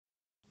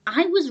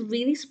I was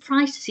really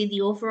surprised to see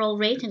the overall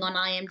rating on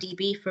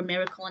IMDb for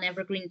Miracle on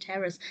Evergreen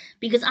Terrace,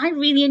 because I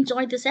really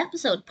enjoyed this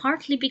episode,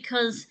 partly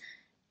because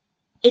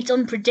it's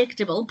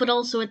unpredictable, but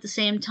also at the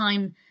same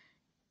time,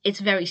 it's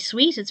very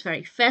sweet, it's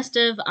very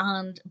festive,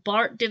 and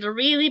Bart did a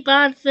really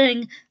bad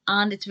thing,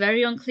 and it's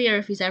very unclear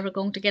if he's ever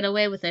going to get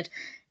away with it.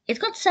 It's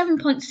got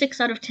 7.6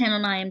 out of 10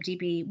 on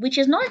IMDb, which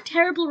is not a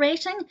terrible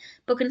rating,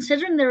 but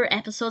considering there are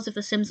episodes of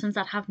The Simpsons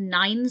that have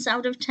 9s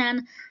out of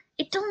 10,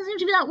 it doesn't seem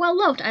to be that well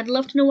loved. I'd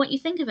love to know what you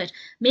think of it.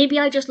 Maybe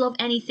I just love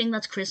anything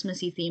that's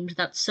Christmassy themed.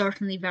 That's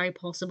certainly very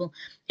possible.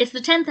 It's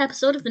the 10th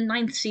episode of the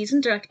 9th season,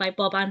 directed by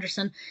Bob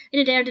Anderson,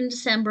 and it aired in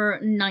December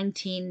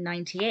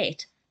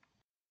 1998.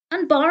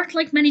 And Bart,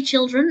 like many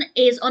children,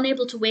 is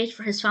unable to wait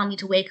for his family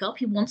to wake up.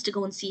 He wants to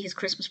go and see his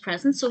Christmas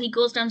presents, so he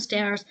goes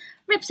downstairs,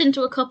 rips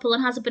into a couple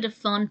and has a bit of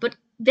fun, but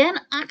then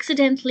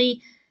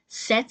accidentally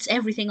sets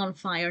everything on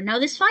fire. Now,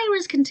 this fire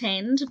is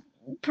contained,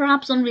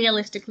 perhaps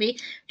unrealistically,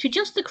 to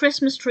just the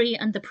Christmas tree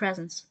and the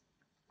presents.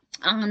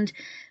 And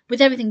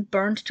with everything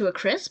burnt to a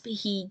crisp,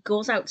 he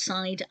goes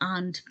outside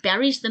and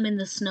buries them in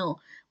the snow.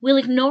 We'll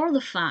ignore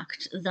the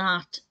fact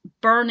that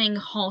burning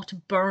hot,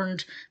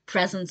 burned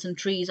presents and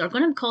trees are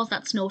going to cause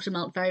that snow to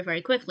melt very,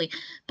 very quickly.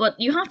 But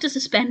you have to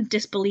suspend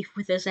disbelief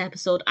with this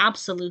episode,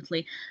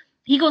 absolutely.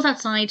 He goes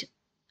outside,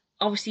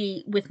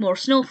 obviously with more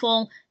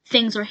snowfall,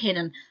 things are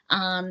hidden,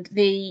 and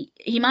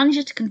he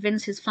manages to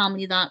convince his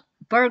family that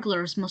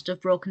burglars must have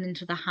broken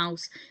into the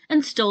house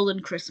and stolen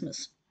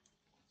Christmas.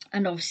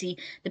 And obviously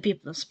the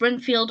people of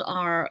Springfield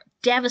are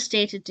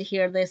devastated to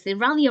hear this. They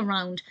rally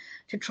around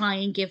to try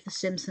and give the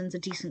Simpsons a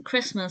decent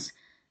Christmas,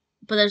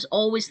 but there's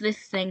always this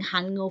thing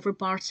hanging over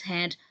Bart's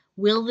head.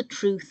 Will the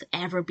truth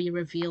ever be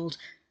revealed?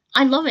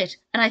 I love it,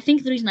 and I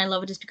think the reason I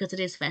love it is because it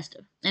is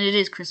festive, and it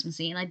is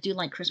Christmassy, and I do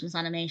like Christmas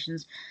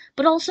animations.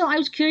 But also, I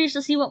was curious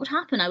to see what would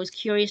happen. I was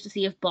curious to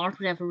see if Bart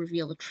would ever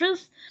reveal the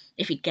truth,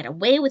 if he'd get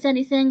away with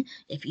anything.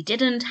 If he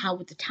didn't, how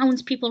would the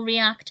townspeople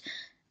react?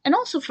 And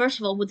also, first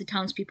of all, would the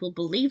townspeople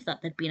believe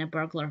that there'd been a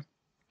burglar?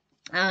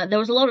 There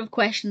was a lot of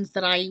questions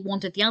that I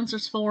wanted the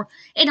answers for.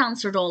 It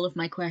answered all of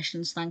my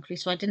questions, thankfully,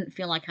 so I didn't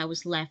feel like I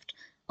was left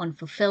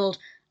unfulfilled.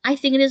 I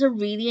think it is a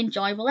really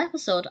enjoyable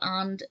episode,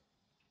 and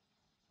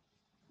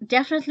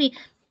definitely,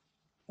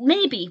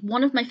 maybe,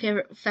 one of my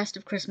favourite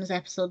festive Christmas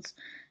episodes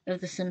of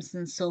The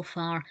Simpsons so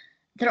far.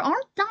 There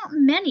aren't that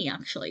many,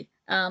 actually.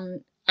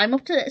 I'm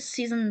up to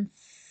season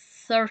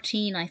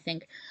 13, I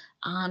think.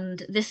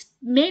 And this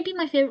may be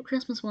my favourite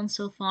Christmas one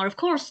so far. Of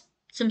course,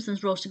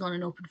 Simpsons roasting on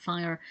an open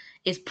fire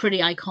is pretty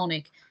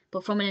iconic.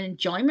 But from an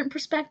enjoyment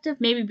perspective,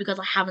 maybe because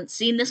I haven't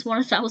seen this one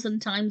 1,000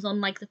 times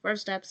unlike the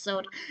first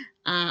episode,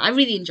 I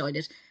really enjoyed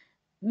it.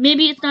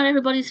 Maybe it's not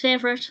everybody's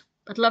favourite.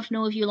 I'd love to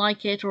know if you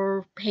like it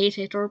or hate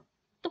it or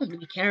don't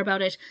really care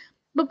about it.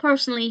 But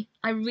personally,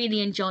 I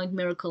really enjoyed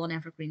Miracle on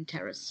Evergreen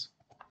Terrace.